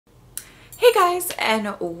Hey guys,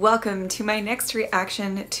 and welcome to my next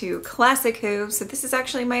reaction to Classic Who. So this is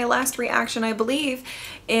actually my last reaction, I believe,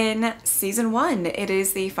 in season 1. It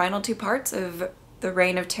is the final 2 parts of the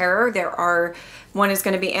Reign of Terror. One is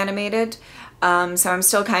going to be animated, so I'm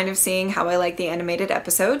still kind of seeing how I like the animated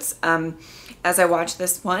episodes as I watch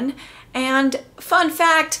this one. And fun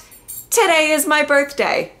fact, today is my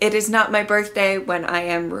birthday. It is not my birthday when I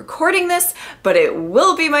am recording this, but it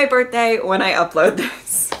will be my birthday when I upload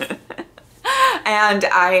this. And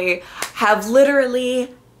I have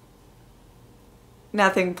literally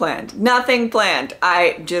nothing planned. Nothing planned.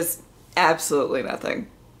 Absolutely nothing.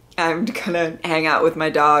 I'm gonna hang out with my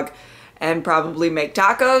dog and probably make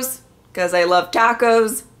tacos because I love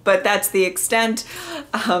tacos, but that's the extent.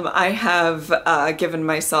 I have given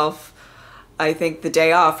myself, I think, the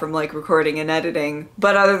day off from like recording and editing.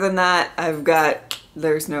 But other than that,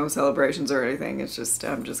 there's no celebrations or anything. It's just,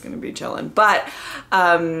 I'm just gonna be chilling. But,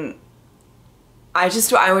 I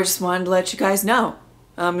just wanted to let you guys know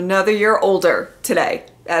I'm another year older today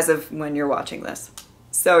as of when you're watching this.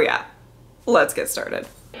 So yeah, let's get started.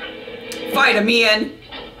 Fight him, Ian!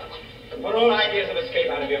 Put all ideas of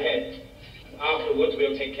escape out of your head. Afterwards,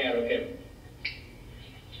 we'll take care of him.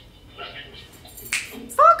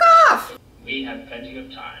 Fuck off! We have plenty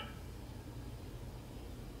of time.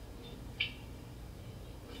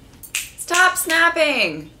 Stop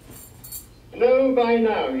snapping! Know by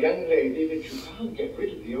now, young lady, that you can't get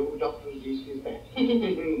rid of the old doctor's lease his back.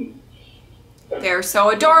 They're so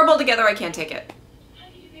adorable together, I can't take it. How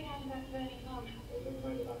did you get out of that burning farm? Never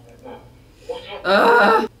mind about that now. What happened?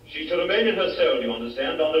 Ugh. She's to remain in her cell, you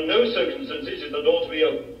understand? Under no circumstances is the door to be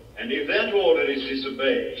opened. And if that order is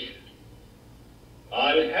disobeyed,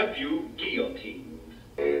 I'll have you guillotined.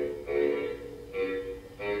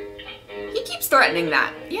 He keeps threatening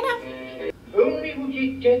that, you know? If only would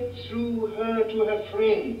you get through her to her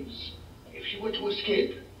friends. If she were to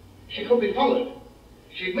escape, she could be followed.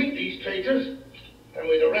 She'd meet these traitors, and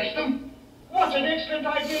we'd arrest them. What an excellent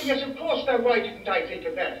idea! Yes, of course. Now, why didn't I think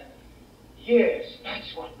of that? Yes,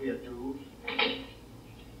 that's what we'll do.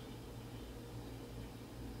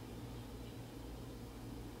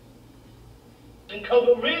 And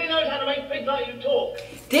Cobra really knows how to make pigs like you talk.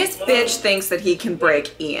 This bitch thinks that he can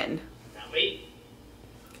break Ian. Now me,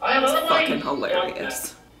 I have It's other fucking ways.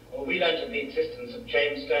 hilarious. Well, we learned of the existence of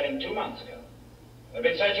James Sterling 2 months ago. We've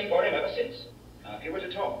been searching for him ever since. Now, if you were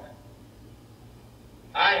to talk,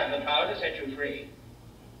 I have the power to set you free.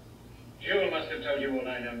 Jules must have told you all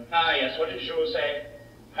I know. Ah, yes. What did Jules say?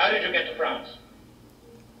 How did you get to France?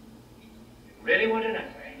 You really want to know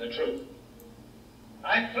the truth?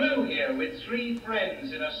 I flew here with 3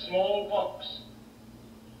 friends in a small box.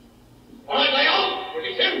 All right, Leo!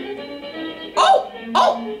 Release him! Oh,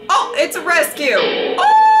 it's a rescue.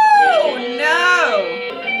 Oh, no.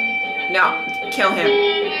 No, kill him.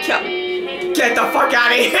 Get the fuck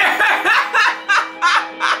out of here.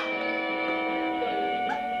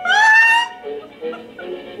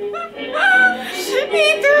 He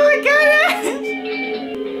threw a gun at it.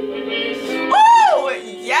 Oh,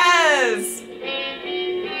 yes.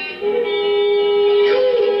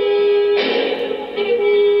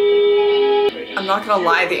 I'm not gonna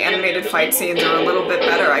lie, the animated fight scenes are a little bit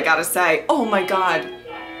better, I gotta say. Oh my god.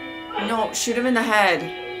 No, shoot him in the head.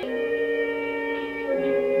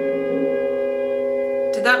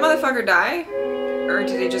 Did that motherfucker die? Or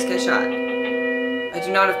did he just get shot? I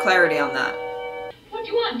do not have clarity on that. What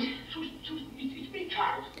do you want? It's me,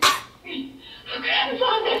 child.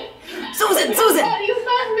 Grandfather! Susan! How do you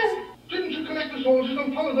find us? Didn't you collect the soldiers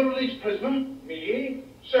and follow the released prisoner? Me?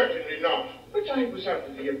 Certainly not. But I was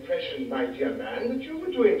under the impression, my dear man, that you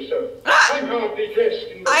were doing so. I'm hardly dressed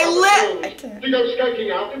in the to go skulking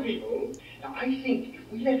after people. Now, I think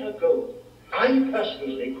if we let her go, I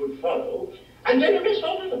personally could follow and then arrest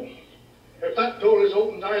all of them. If that door is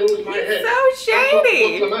opened, I lose my head. So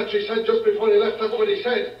shady! That's what Lamatri said just before he left. That's what he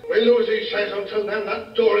said. We lose his head. Until then,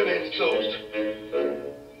 that door remains closed.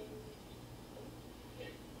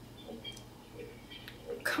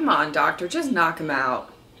 Come on, Doctor, just knock him out.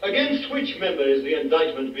 Against which member is the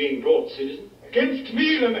indictment being brought, citizen? Against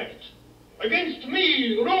me, Lamette. Against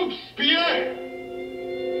me, Robespierre.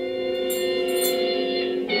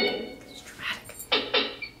 It's dramatic.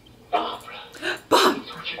 Barbara. Bob!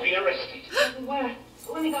 Thought you'd been arrested. We were.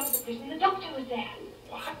 When we got to the prison, the doctor was there.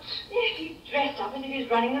 What? Yes, he dressed up as if he was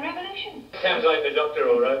running the revolution. Sounds like the doctor,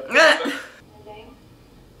 all right.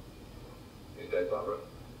 He's dead, Barbara.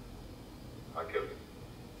 I killed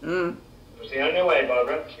him. Mm. It was the only way,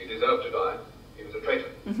 Barbara. He deserved to die. He was a traitor.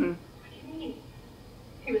 Mm-hmm. What do you mean?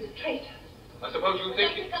 He was a traitor. I suppose you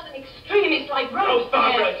think He's not an extremist like Oh, Robespierre.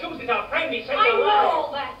 Barbara, Susie's our friend. He said I no know lie.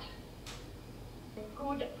 all that.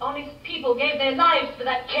 people gave their lives for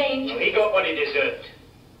that change. Well, he got what he deserved.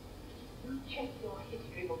 Check your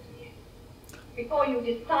history books, Ian, before you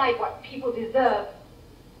decide what people deserve.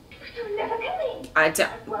 You're never coming.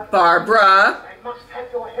 Barbara, I must have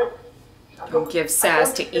your help. don't give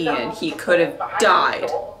sass to Ian. He could have died. Be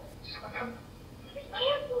careful.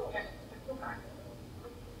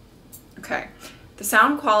 Okay, the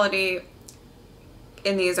sound quality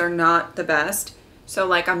in these are not the best, so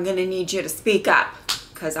like I'm gonna need you to speak up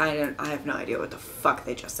because I have no idea what the fuck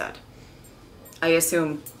they just said. I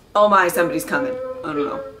assume, oh my, somebody's coming. I don't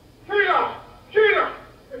know. Gina! Gina!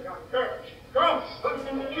 Go!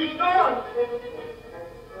 She's gone!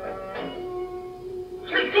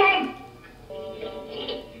 She's gone!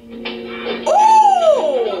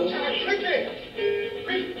 Oh! Quickly!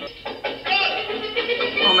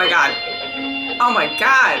 Oh my god. Oh my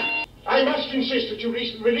god. I must insist that you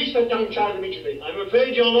release that young child immediately. I'm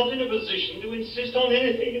afraid you're not in a position to insist on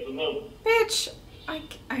anything at the moment. Bitch, I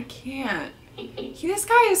can't. This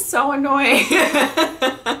guy is so annoying.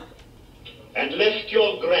 And left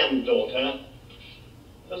your granddaughter.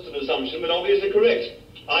 Just an assumption, but obviously correct.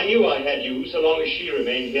 I knew I had you so long as she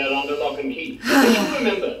remained here under lock and key. But you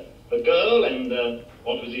remember, the girl and,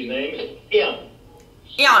 what was his name? Ian.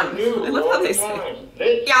 Ian. I love how they say.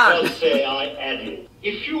 Let's Ian. just say I added.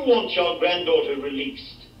 If you want your granddaughter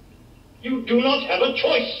released, you do not have a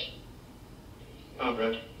choice.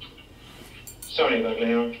 Barbara, sorry about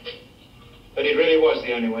Leon. But it really was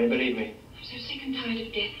the only way, believe me. I'm so sick and tired of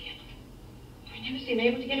death, Ian. I never seem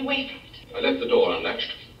able to get away from it. I left the door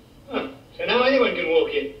unlatched. Oh, so now anyone can walk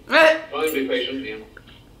in. Try and be patient, Ian.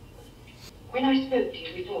 When I spoke to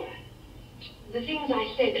you before, the things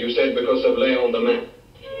I said... You said because of Leon the man.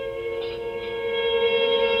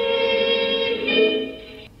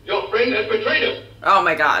 Your friend has betrayed us. Oh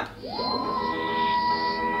my god.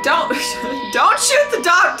 Don't shoot the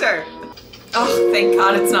doctor. Oh, thank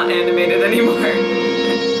god it's not animated anymore.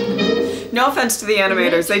 No offense to the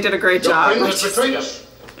animators, they did a great Your job. friend has betrayed us.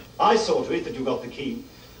 I saw to it that you got the key,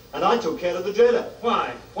 and I took care of the jailer.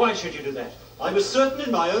 Why? Why should you do that? I was certain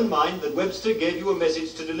in my own mind that Webster gave you a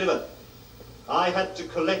message to deliver. I had to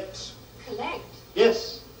collect. Collect?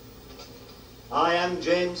 Yes. I am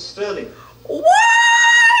James Sterling. What?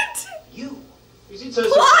 You? Is it so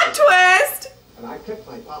Plot surprising? twist! And I kept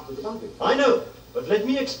my part of the bargain. I know, but let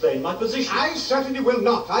me explain my position. I certainly will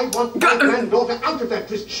not. I want my granddaughter out of that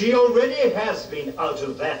prison. She already has been out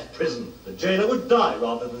of that prison. The jailer would die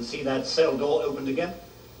rather than see that cell door opened again.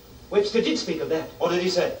 Webster did speak of that. What did he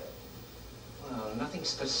say? Well, nothing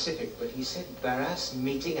specific, but he said Barras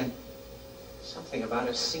meeting and something about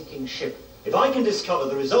a sinking ship. If I can discover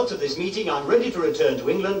the results of this meeting, I'm ready to return to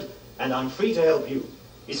England, and I'm free to help you.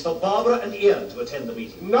 It's for Barbara and Ian to attend the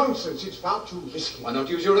meeting. Nonsense. It's far too risky. Why not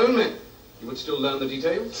use your own men? You would still learn the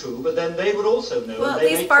details. True, but then they would also know. Well, and at they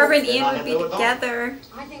least may Barbara talk, and then I Ian would have be no advantage. together.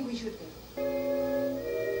 I think we should go.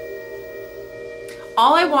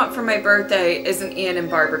 All I want for my birthday is an Ian and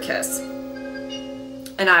Barbara kiss.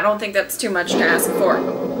 And I don't think that's too much to ask for.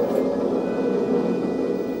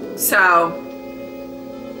 So...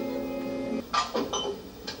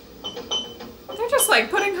 they're just like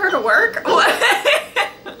putting her to work? What?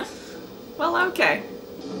 Well, okay.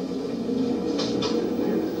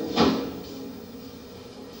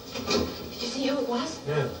 Did you see who it was?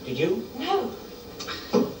 No. Did you? No.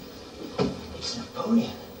 It's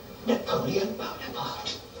Napoleon. Napoleon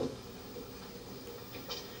Bonaparte.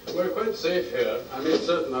 We're quite safe here. I made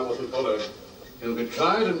certain I wasn't followed. He'll be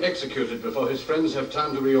tried and executed before his friends have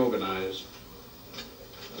time to reorganize.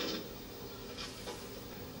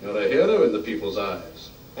 You're a hero in the people's eyes.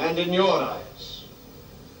 And in your eyes.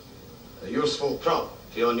 A useful prop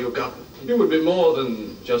to your new government. You would be more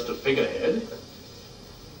than just a figurehead.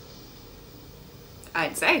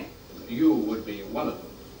 I'd say. You would be one of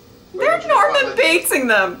them. They're Norman Batesing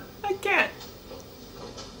them. I can't.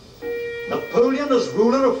 Napoleon as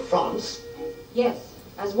ruler of France? Yes,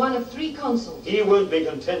 as one of 3 consuls. He won't be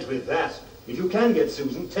content with that. If you can get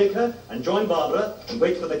Susan, take her and join Barbara and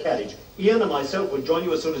wait for the carriage. Ian and myself will join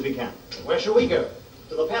you as soon as we can. Where shall we go?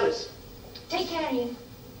 To the palace. Take care, Ian.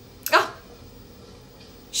 Oh.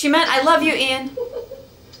 She meant I love you, Ian.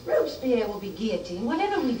 Robespierre will be guillotined,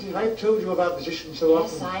 whatever we do. I've told you about positions so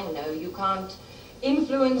Yes, often. I know. You can't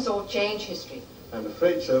influence or change history. I'm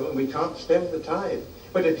afraid so, and we can't stem the tide.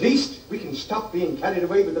 But at least we can stop being carried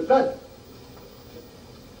away with the flood.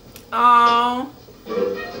 Oh.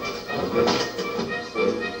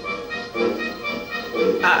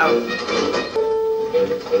 Uh-oh.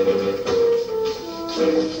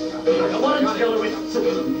 A warrant to arrest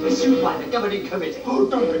citizens issued by the governing committee. Oh,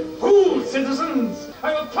 don't be Fools, citizens!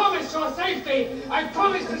 I will promise your safety. I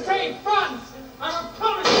promise to save France. I will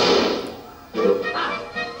promise.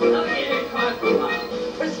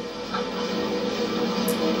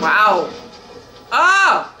 Wow.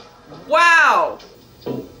 Oh! Wow!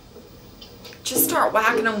 Just start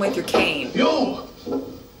whacking them with your cane. You!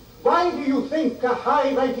 Why do you think a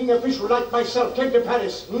high-ranking official like myself came to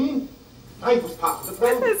Paris, I was part of the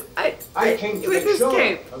plan. I came to with make his sure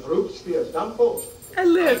cape. of Robespierre's downfall. I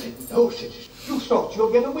live. didn't know, citizen. You thought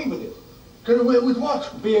you'll get away with it. Get away with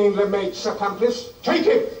what? Being LeMaitre's accomplice. Take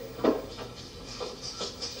him!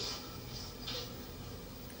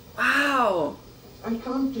 Wow. I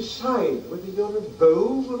can't decide whether you're a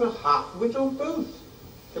beau or a half-wit or both.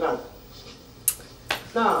 Get out.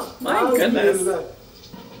 Now, My goodness.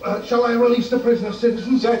 Shall I release the prisoner,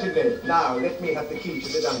 citizens? Certainly. Now, let me have the key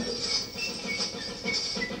to the dungeon.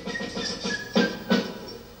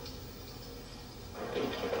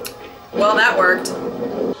 Well, that worked.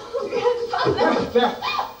 There.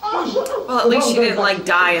 Well, at least she didn't like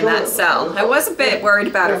die in that cell. I was a bit worried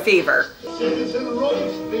about her fever. Citizen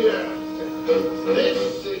Robespierre.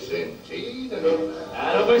 This is indeed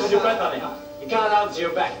Don't waste your breath on him. You can't answer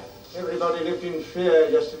your back. Everybody lived in fear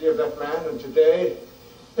yesterday of that man, and today...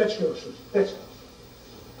 Let's go, Susan. Let's go.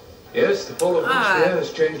 Yes, the fall of Robespierre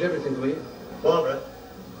has changed everything for me. Barbara,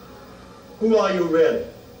 who are you really?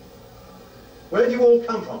 Where do you all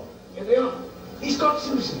come from? Here they are. He's got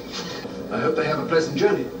Susan. I hope they have a pleasant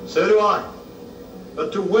journey. So do I.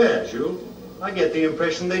 But to where, Jules? I get the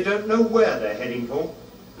impression they don't know where they're heading for.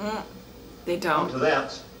 They Come don't. to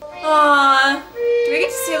that. Aww. Do we get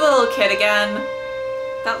to see the little kid again?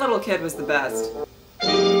 That little kid was the best.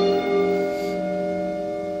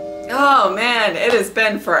 Oh man, it has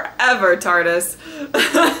been forever, TARDIS.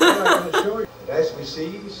 As we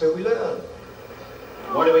see, so we learn.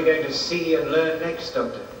 What are we going to see and learn next,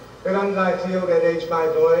 Doctor? But unlike the old age, my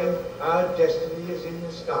boy, our destiny is in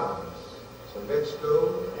the stars. So let's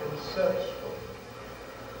go and search for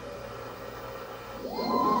it.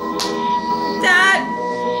 That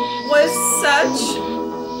was such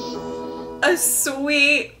a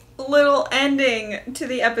sweet little ending to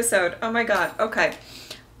the episode. Oh my god. Okay.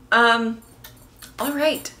 All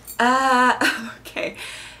right. Okay.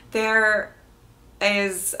 There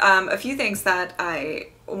is a few things that I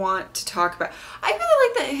want to talk about. I really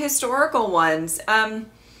like the historical ones.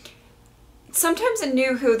 Sometimes in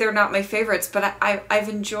New Who they're not my favorites, but I've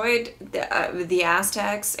enjoyed the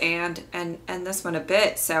Aztecs and this one a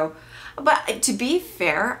bit. So, but to be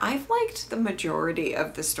fair, I've liked the majority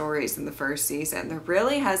of the stories in the first season. There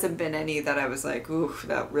really hasn't been any that I was like, ooh,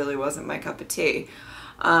 that really wasn't my cup of tea.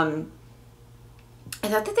 I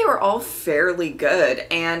thought that they were all fairly good,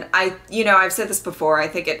 and I've said this before, I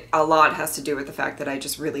think a lot has to do with the fact that I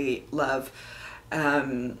just really love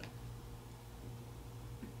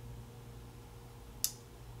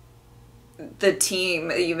the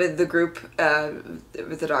team, even the group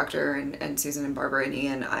with the Doctor and Susan and Barbara and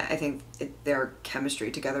Ian. I think their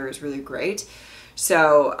chemistry together is really great.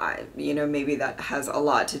 So, maybe that has a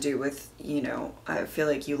lot to do with, I feel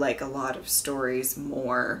like you like a lot of stories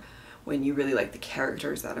more when you really like the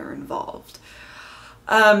characters that are involved.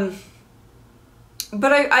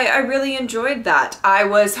 But I really enjoyed that. I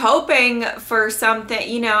was hoping for something,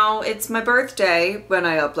 it's my birthday when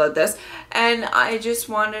I upload this, and I just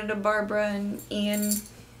wanted a Barbara and Ian.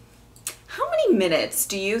 How many minutes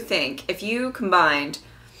do you think, if you combined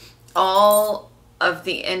all of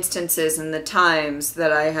the instances and the times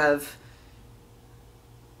that I have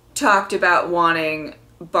talked about wanting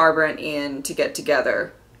Barbara and Ian to get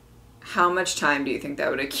together, how much time do you think that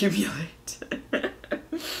would accumulate?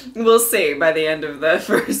 We'll see by the end of the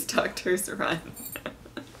first Doctor's run.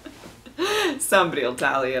 Somebody will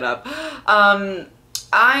tally it up.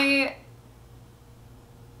 I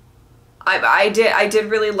did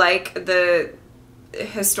really like the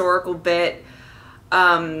historical bit.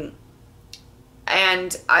 And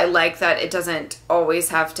I like that it doesn't always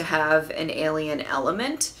have to have an alien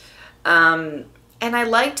element. And I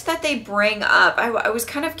liked that they bring up, I was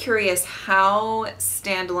kind of curious how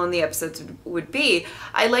standalone the episodes would be.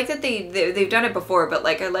 I like that they've done it before, but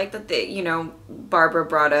I like that Barbara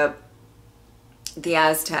brought up the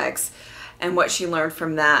Aztecs and what she learned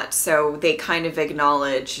from that. So they kind of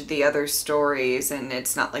acknowledge the other stories, and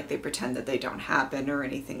it's not like they pretend that they don't happen or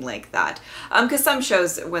anything like that. Because some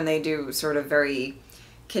shows, when they do sort of very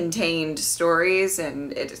contained stories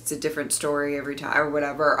and it's a different story every time or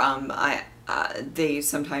whatever, they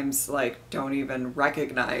sometimes don't even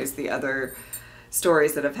recognize the other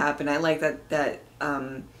stories that have happened. I like that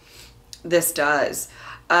this does.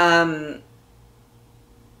 It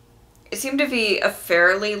seemed to be a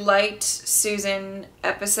fairly light Susan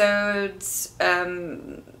episodes.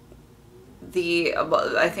 I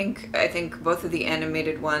think both of the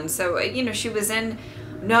animated ones. So, you know, she was in,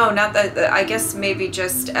 no, not that, I guess maybe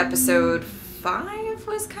just episode 5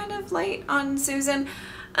 was kind of light on Susan.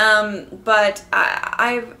 But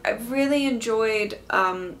I really enjoyed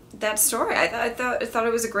that story. I thought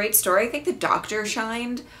it was a great story. I think the Doctor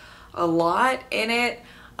shined a lot in it.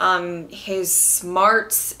 His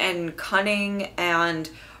smarts and cunning and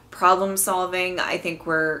problem solving, I think,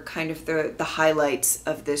 were kind of the highlights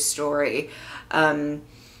of this story.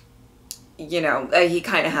 You know, he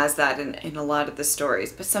kind of has that in a lot of the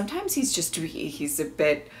stories, but sometimes he's a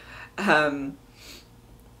bit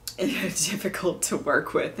difficult to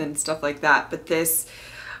work with and stuff like that. But this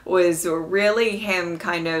was really him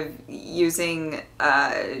kind of using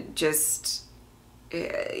just,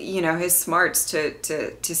 you know, his smarts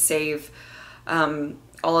to save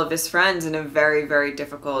all of his friends in a very, very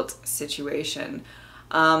difficult situation.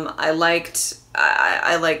 I liked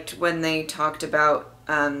when they talked about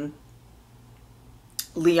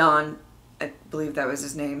Leon, I believe that was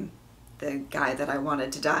his name, the guy that I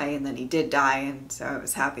wanted to die, and then he did die, and so I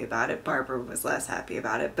was happy about it. Barbara was less happy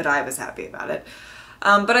about it, but I was happy about it.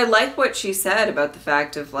 But I like what she said about the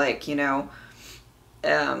fact of, like, you know,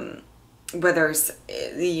 whether,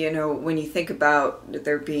 you know, when you think about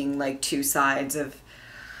there being like two sides of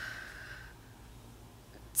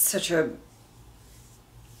such a,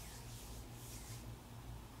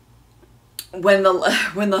 when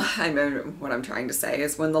the I know what I'm trying to say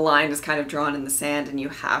is when the line is kind of drawn in the sand and you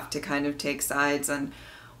have to kind of take sides on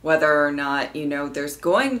whether or not, you know, there's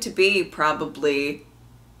going to be probably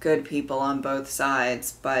good people on both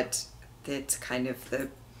sides, but it's kind of the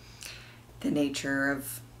nature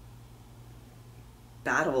of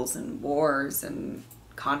battles and wars and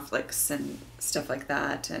conflicts and stuff like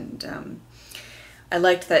that. And I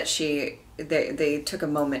liked that they took a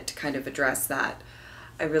moment to kind of address that.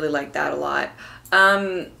 I really liked that a lot.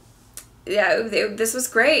 Yeah, this was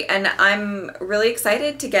great, and I'm really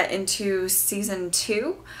excited to get into season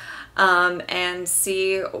 2 and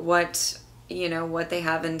see what, you know, what they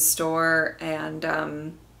have in store,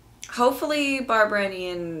 and hopefully Barbara and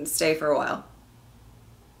Ian stay for a while,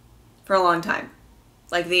 for a long time,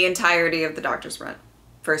 like the entirety of the Doctor's run,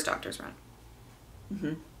 first Doctor's run.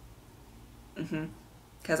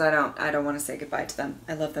 Because I don't want to say goodbye to them.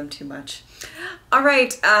 I love them too much. All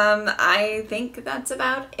right, I think that's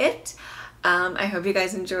about it. I hope you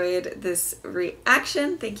guys enjoyed this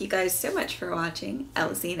reaction. Thank you guys so much for watching. I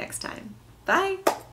will see you next time. Bye.